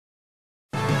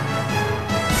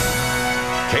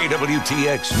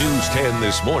KWTX News 10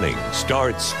 this morning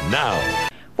starts now.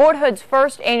 Fort Hood's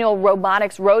first annual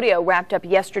Robotics Rodeo wrapped up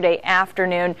yesterday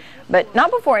afternoon, but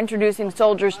not before introducing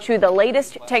soldiers to the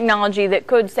latest technology that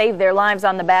could save their lives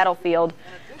on the battlefield.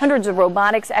 Hundreds of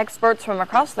robotics experts from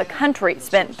across the country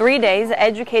spent 3 days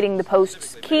educating the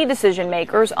post's key decision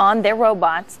makers on their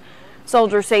robots.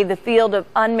 Soldiers say the field of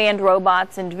unmanned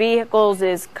robots and vehicles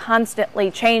is constantly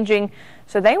changing,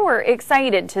 so they were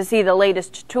excited to see the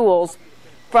latest tools.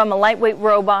 From a lightweight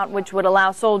robot which would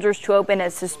allow soldiers to open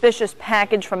a suspicious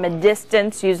package from a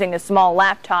distance using a small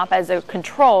laptop as a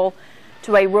control,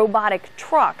 to a robotic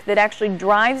truck that actually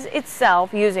drives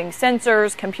itself using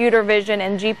sensors, computer vision,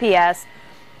 and GPS,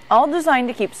 all designed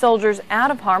to keep soldiers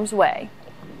out of harm's way.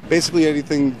 Basically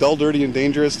anything dull, dirty, and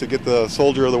dangerous to get the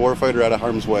soldier or the warfighter out of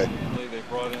harm's way.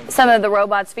 Some of the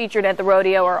robots featured at the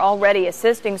rodeo are already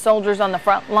assisting soldiers on the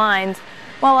front lines,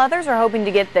 while others are hoping to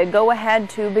get the go-ahead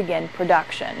to begin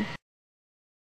production.